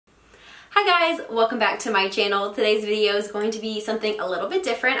Hi guys, welcome back to my channel. Today's video is going to be something a little bit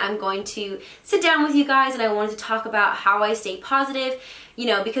different. I'm going to sit down with you guys and I wanted to talk about how I stay positive,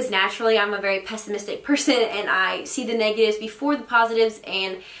 because naturally I'm a very pessimistic person and I see the negatives before the positives,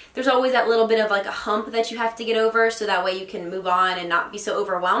 and there's always that little bit of like a hump that you have to get over so that way you can move on and not be so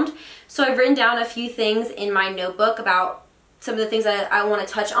overwhelmed. So I've written down a few things in my notebook about some of the things that I want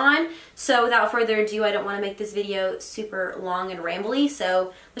to touch on. So without further ado, I don't want to make this video super long and rambly,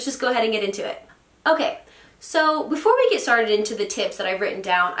 so let's just go ahead and get into it. Okay, so before we get started into the tips that I've written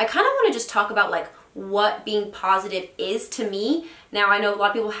down, I kind of want to just talk about like what being positive is to me. Now I know a lot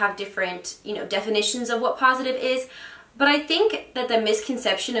of people have different, definitions of what positive is, but I think that the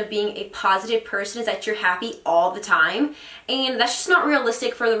misconception of being a positive person is that you're happy all the time, and that's just not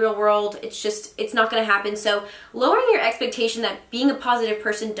realistic for the real world. It's not going to happen. So lowering your expectation that being a positive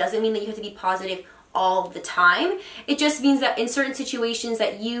person doesn't mean that you have to be positive all the time. It just means that in certain situations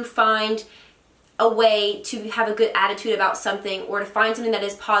that you find a way to have a good attitude about something, or to find something that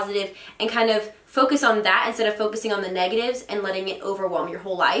is positive and kind of focus on that instead of focusing on the negatives and letting it overwhelm your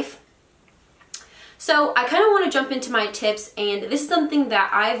whole life. So I kind of want to jump into my tips, and this is something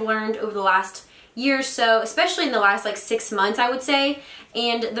that I've learned over the last year or so, especially in the last like 6 months, I would say.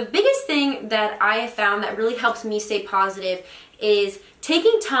 And the biggest thing that I have found that really helps me stay positive is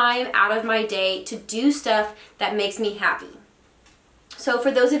taking time out of my day to do stuff that makes me happy. So for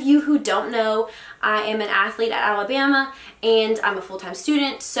those of you who don't know, I am an athlete at Alabama and I'm a full-time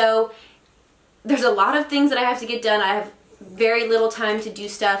student, so there's a lot of things that I have to get done. I have very little time to do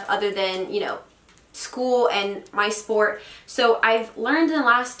stuff other than, school and my sport. So I've learned in the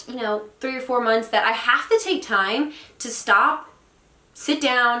last, 3 or 4 months that I have to take time to stop, sit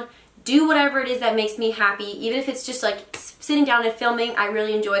down, do whatever it is that makes me happy. Even if it's just like sitting down and filming, I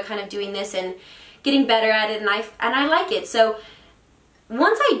really enjoy kind of doing this and getting better at it, and I like it. So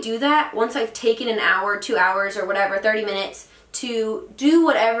once I do that, once I've taken an hour, 2 hours, or whatever, 30 minutes to do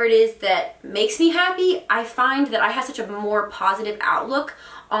whatever it is that makes me happy, I find that I have such a more positive outlook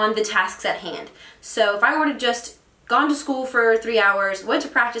on the tasks at hand. So if I were to just gone to school for 3 hours, went to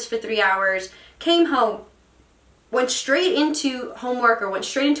practice for 3 hours, came home, went straight into homework or went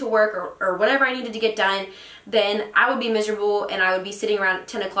straight into work or whatever I needed to get done, then I would be miserable and I would be sitting around at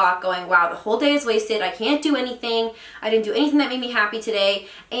 10 o'clock going, wow, the whole day is wasted. I can't do anything. I didn't do anything that made me happy today.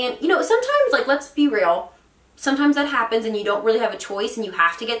 And sometimes, like, let's be real, sometimes that happens and you don't really have a choice and you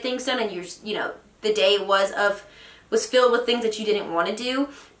have to get things done, and the day was filled with things that you didn't want to do,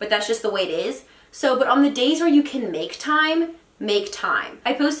 but that's just the way it is. So, but on the days where you can make time, make time.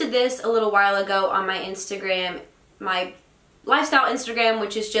 I posted this a little while ago on my Instagram, my lifestyle Instagram,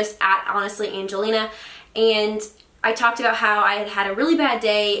 which is just at honestly Angelina, and I talked about how I had had a really bad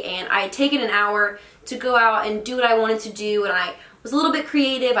day and I had taken an hour to go out and do what I wanted to do, and I was a little bit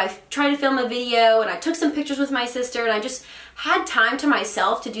creative. I tried to film a video and I took some pictures with my sister, and I just had time to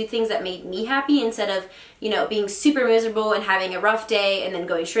myself to do things that made me happy instead of, being super miserable and having a rough day and then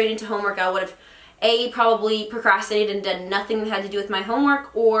going straight into homework. I would have probably procrastinated and done nothing that had to do with my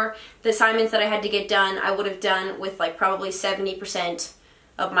homework, or the assignments that I had to get done I would have done with like probably 70%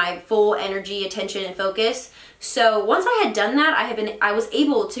 of my full energy, attention, and focus. So once I had done that, I was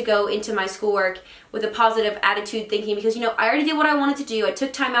able to go into my schoolwork with a positive attitude, thinking, because I already did what I wanted to do. I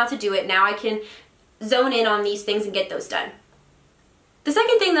took time out to do it. Now I can zone in on these things and get those done. The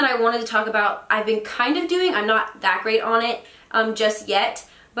second thing that I wanted to talk about, I've been kind of doing, I'm not that great on it just yet,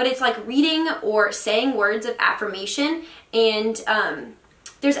 but it's like reading or saying words of affirmation. And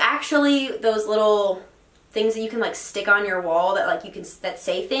there's actually those little things that you can like stick on your wall that like that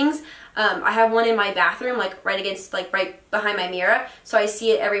say things. I have one in my bathroom, like right behind my mirror, so I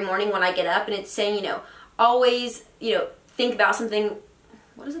see it every morning when I get up, and it's saying, always, think about something.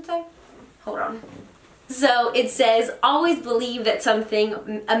 What does it say? Hold on. So it says, always believe that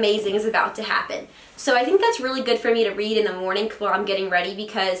something amazing is about to happen. So I think that's really good for me to read in the morning while I'm getting ready,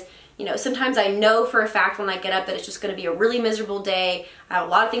 because sometimes I know for a fact when I get up that it's just going to be a really miserable day. I have a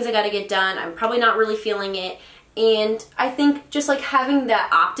lot of things I got to get done. I'm probably not really feeling it. And I think just like having that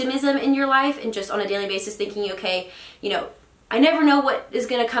optimism in your life and just on a daily basis thinking, okay, I never know what is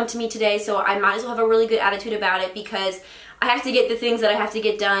going to come to me today, so I might as well have a really good attitude about it, because I have to get the things that I have to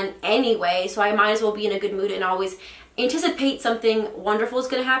get done anyway, so I might as well be in a good mood and always anticipate something wonderful is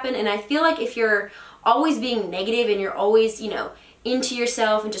going to happen. And I feel like if you're always being negative and you're always, into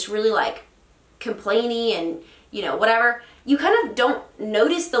yourself and just really like complaining and whatever, you kind of don't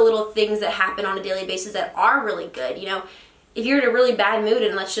notice the little things that happen on a daily basis that are really good. If you're in a really bad mood,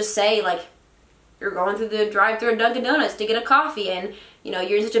 and let's just say like you're going through the drive-thru at Dunkin' Donuts to get a coffee, and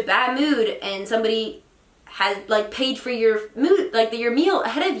you're in such a bad mood and somebody has like paid for your mood, like your meal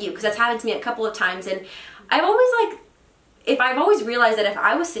ahead of you, because that's happened to me a couple of times. And I've always realized that if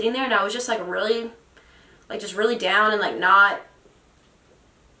I was sitting there and I was just like really down and like not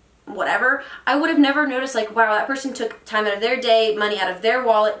whatever, I would have never noticed like, wow, that person took time out of their day, money out of their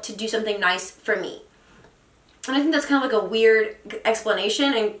wallet to do something nice for me. And I think that's kind of like a weird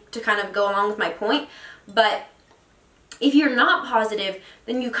explanation and to kind of go along with my point. But if you're not positive,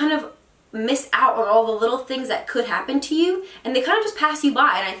 then you kind of miss out on all the little things that could happen to you, and they kind of just pass you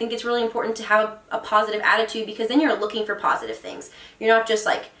by. And I think it's really important to have a positive attitude, because then you're looking for positive things. You're not just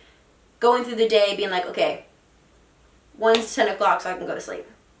like going through the day being like, okay, when's 10 o'clock so I can go to sleep.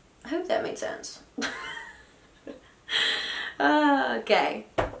 I hope that made sense. Okay.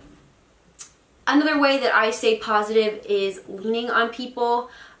 Another way that I stay positive is leaning on people.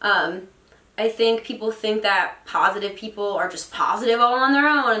 I think people think that positive people are just positive all on their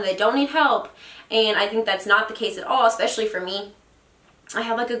own and they don't need help. And I think that's not the case at all, especially for me. I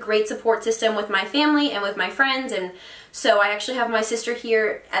have like a great support system with my family and with my friends, and so I actually have my sister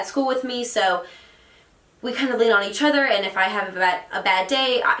here at school with me, so we kind of lean on each other. And if I have a bad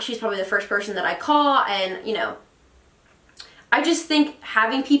day, she's probably the first person that I call. And you know, I just think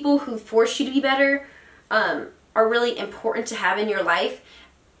having people who force you to be better are really important to have in your life,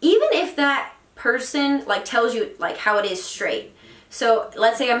 even if that person like tells you like how it is straight. So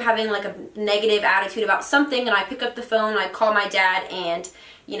let's say I'm having like a negative attitude about something, and I pick up the phone, I call my dad, and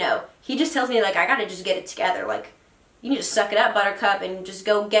you know, he just tells me like, I gotta just get it together. Like, you need to suck it up, buttercup, and just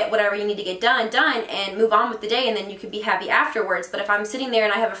go get whatever you need to get done, and move on with the day, and then you can be happy afterwards. But if I'm sitting there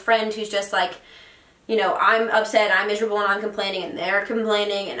and I have a friend who's just like, you know, I'm upset, I'm miserable, and I'm complaining, and they're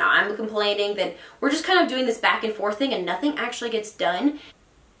complaining, and I'm complaining, then we're just kind of doing this back and forth thing, and nothing actually gets done.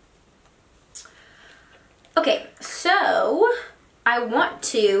 Okay, so I want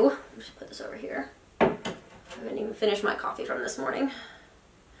to, just put this over here. I haven't even finished my coffee from this morning.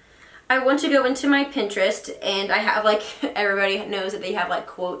 I want to go into my Pinterest, and I have like, everybody knows that they have like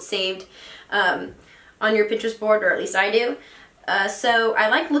quotes saved on your Pinterest board, or at least I do. So I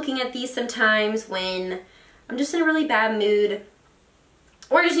like looking at these sometimes when I'm just in a really bad mood,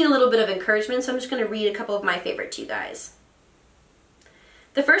 or I just need a little bit of encouragement. So I'm just going to read a couple of my favorite to you guys.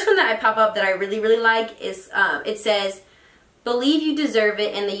 The first one that I pop up that I really like is, it says, "Believe you deserve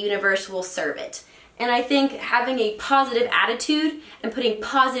it and the universe will serve it." And I think having a positive attitude and putting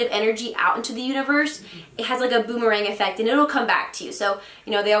positive energy out into the universe, it has like a boomerang effect, and it'll come back to you. So,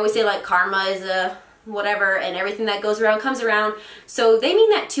 you know, they always say like karma is a whatever, and everything that goes around comes around. So they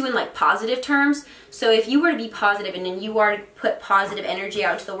mean that too in like positive terms. So if you were to be positive and then you are to put positive energy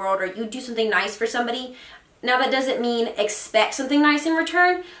out into the world, or you do something nice for somebody, now that doesn't mean expect something nice in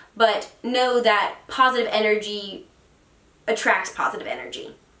return, but know that positive energy attracts positive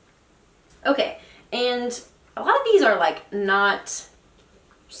energy. Okay, and a lot of these are like not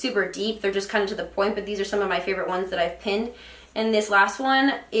super deep, they're just kind of to the point, but these are some of my favorite ones that I've pinned. And this last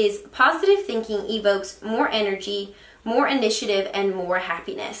one is, "Positive thinking evokes more energy, more initiative, and more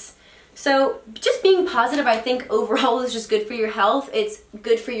happiness." So just being positive, I think overall is just good for your health. It's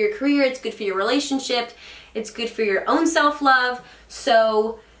good for your career, it's good for your relationship, it's good for your own self-love.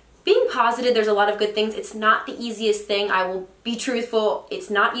 So being positive, there's a lot of good things. It's not the easiest thing. I will be truthful. It's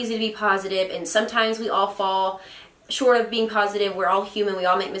not easy to be positive, and sometimes we all fall short of being positive. We're all human. We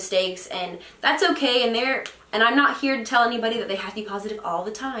all make mistakes, and that's okay. And I'm not here to tell anybody that they have to be positive all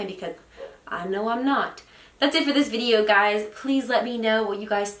the time, because I know I'm not. That's it for this video, guys. Please let me know what you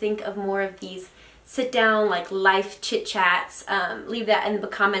guys think of more of these sit down like life chit chats. Leave that in the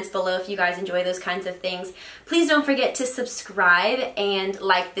comments below if you guys enjoy those kinds of things. Please don't forget to subscribe and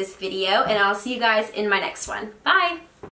like this video, and I'll see you guys in my next one. Bye!